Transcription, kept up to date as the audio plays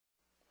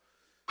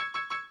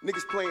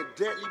Niggas playing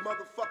deadly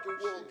motherfucking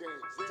war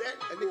games.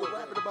 And nigga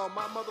rapping about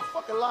my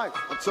motherfucking life.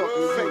 I'm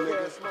talking fake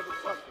ass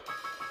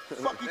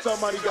motherfucker. Fuck you talking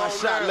about he got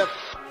shot left.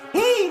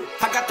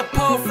 I got the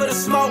pole for the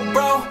smoke,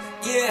 bro.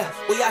 Yeah,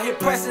 we out here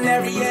pressing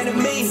every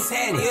enemy.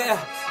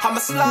 Yeah, I'ma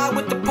slide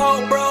with the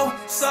pole, bro.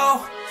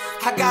 So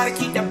I gotta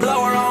keep that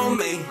blower on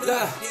me.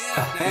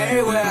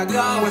 Everywhere I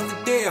go, what's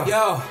the deal?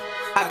 Yo,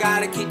 I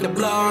gotta keep the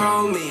blower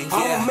on me.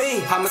 On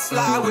me, I'ma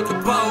slide with the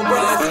pole,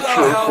 bro. Let's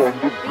go,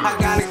 yo. I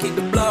gotta keep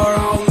the blower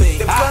on me.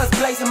 The guns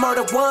blazing,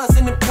 murder ones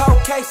in them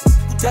cold cases.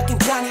 Ducking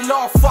Johnny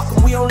Law, fuck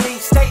 'em, we don't leave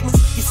statements.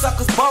 You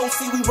suckers bold,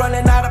 see we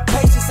running out of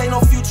patience. Ain't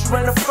no future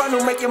in the front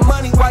who making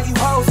money while you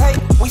hoes hate.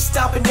 We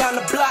stomping down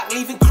the block,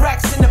 leaving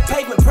cracks in the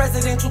pavement.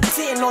 Presidential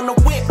 10 on the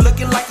whip,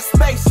 looking like a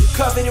spaceship.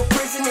 Covered in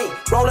prison ink,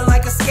 rolling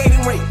like a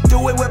skating rink.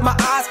 Do it with my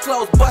eyes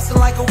closed, busting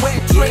like a wet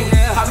dream.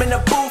 I'm in the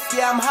booth,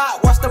 yeah I'm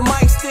hot, watch the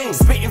mic sting.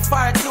 Spitting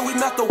fire till we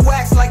melt the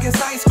wax like it's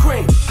ice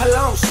cream. A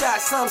long shot,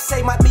 some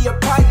say might be a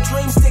pipe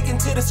dream. Sticking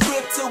to the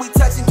script till we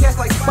touch and catch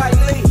like Spike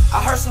Lee.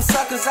 I heard some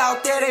suckers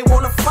out there, they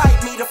wanna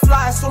fight me. The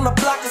flyers on the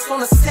block, it's on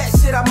the set,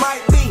 shit I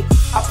might be.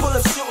 I pull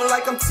up shooting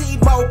like I'm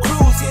T-Bo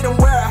Cruz. Hit them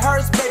where it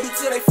hurts, baby,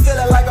 till they feel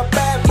it like a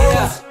bad bruise.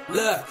 Yeah,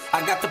 look,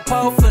 I got the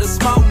pole for the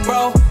smoke,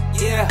 bro.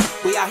 Yeah,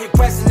 we out here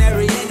pressing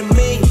every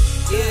enemy.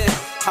 Yeah,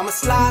 I'ma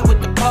slide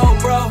with the pole,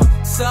 bro.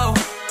 So,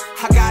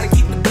 I gotta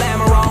keep the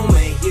glamour on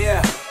me.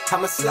 Yeah,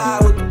 I'ma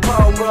slide with the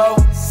pole, bro.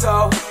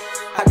 So,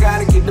 I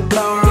gotta keep the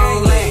blower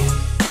on me.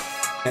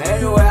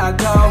 Everywhere I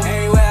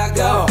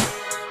go,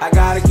 I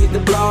gotta keep the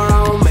blower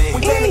on me.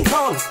 We bending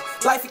corners,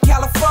 life in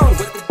California.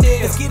 What's the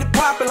deal? Let's get it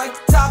poppin' like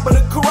the top of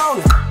the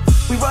Corona.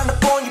 We run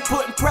up on you,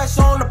 putting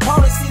pressure on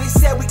opponents. See, they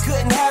said we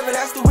couldn't have it,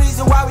 that's the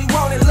reason why we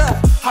want it. Look,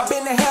 I've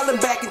been to hell and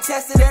back and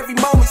tested every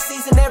moment,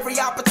 seizing every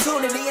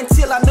opportunity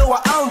until I knew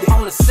I owned it.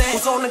 On the set,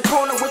 was on the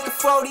corner with the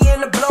 40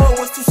 and the blower.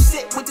 Was too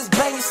sick with this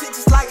banging shit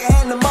just like I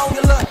had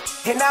pneumonia. Look,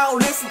 and I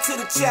don't listen to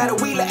the chatter,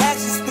 we let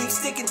action speak.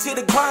 Sticking to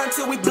the grind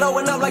till we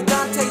blowing up like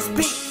Dante's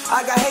Peak.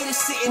 I got haters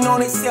sitting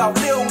on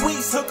themselves, Lil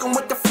Weez, hooking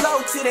with the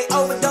flow till they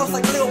overdose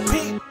like Lil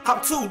Peep.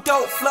 I'm too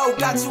dope, flow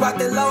got you out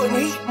there low and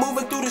heat,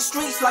 moving through the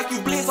streets like you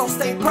blitz on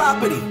state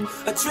property.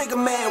 A trigger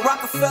man,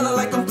 Rockefeller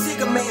like I'm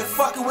Tigger man,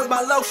 fucking with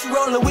my low, she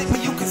rolling with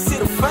me, you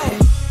consider fan.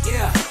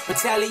 Yeah,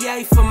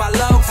 retaliate for my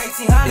low,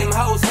 1800. Them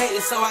hoes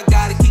hating, so I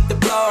gotta keep the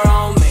blower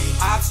on me.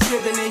 I'm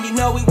stripping and you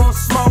know we won't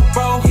smoke,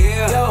 bro.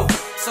 Yeah, yo,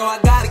 so I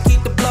gotta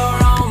keep the blower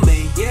on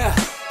me. Yeah,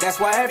 that's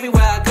why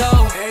everywhere I go,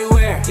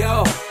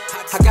 yo,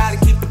 I gotta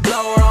keep the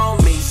blower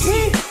on me.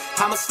 Yeah,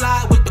 I'ma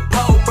slide with the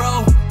pole,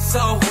 bro.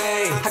 So,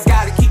 hey, I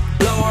gotta keep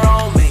the blower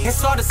on me.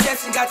 It's all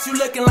deception, got you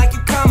looking like you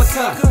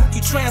Comic-Con.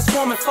 You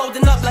transforming,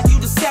 folding up like you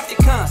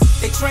Decepticons.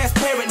 They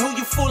transparent, who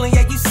you fooling,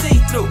 yeah, you see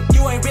through.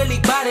 You ain't really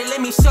bout it,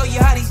 let me show you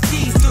how these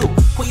G's do.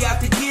 We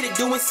out to get it,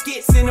 doing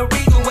skits in the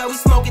Regal, where we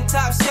smoking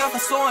top shelf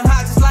and soaring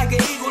high just like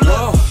an eagle.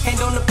 Look,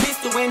 hand on the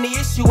pistol, in the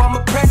issue,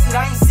 I'ma press it.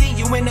 I ain't seen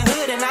you in the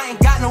hood and I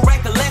ain't got no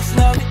recollection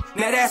of it.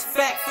 Now that's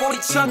fact, 40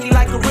 chunky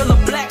like Gorilla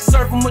Black.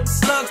 Surfing with the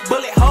slugs,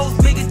 bullet holes,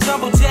 big as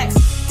jumbo jacks.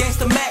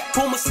 Gangsta Mac,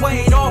 Puma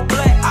suede, all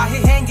black. I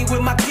here hanging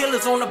with my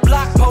killers on the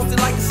block, posted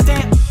like a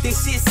stamp.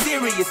 This shit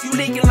serious, you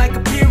leaking like a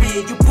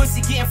period. You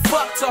pussy getting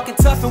fucked, talking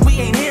tough and we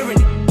ain't hearing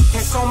it.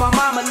 And so my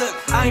mama look,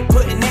 I ain't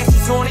putting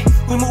extras on it.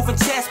 We moving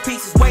chess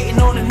pieces, waiting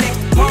on the next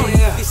opponent.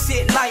 This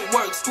shit light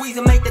work, squeeze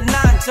and make the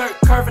 9 jerk.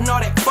 Curving all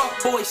that fuck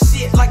boy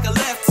shit